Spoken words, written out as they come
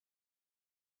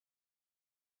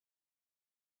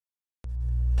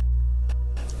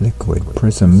Liquid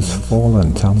prisms fall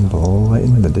and tumble.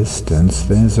 In the distance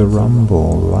there's a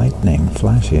rumble. Lightning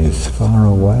flashes far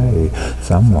away.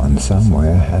 Someone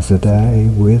somewhere has a day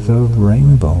with a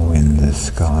rainbow in the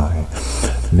sky.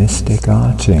 Mystic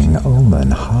arching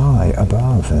omen high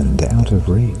above and out of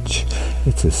reach.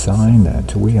 It's a sign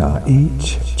that we are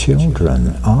each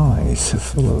children, eyes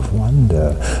full of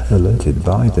wonder, alerted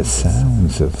by the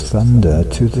sounds of thunder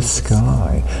to the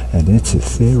sky and its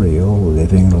ethereal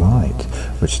living light,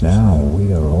 which now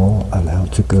we are all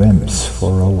allowed to glimpse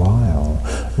for a while,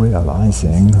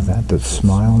 realizing that the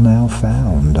smile now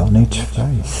found on each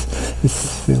face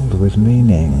is filled with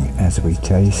meaning as we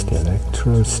taste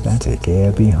electrostatic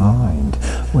air behind,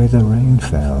 where the rain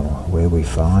fell, where we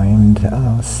find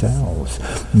ourselves,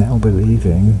 now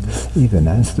believing, even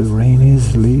as the rain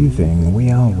is leaving, we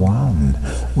are one,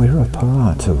 we're a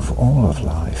part of all of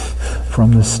life,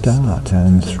 from the start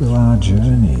and through our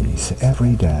journeys,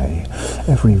 every day,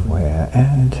 everywhere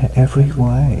and every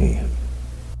way.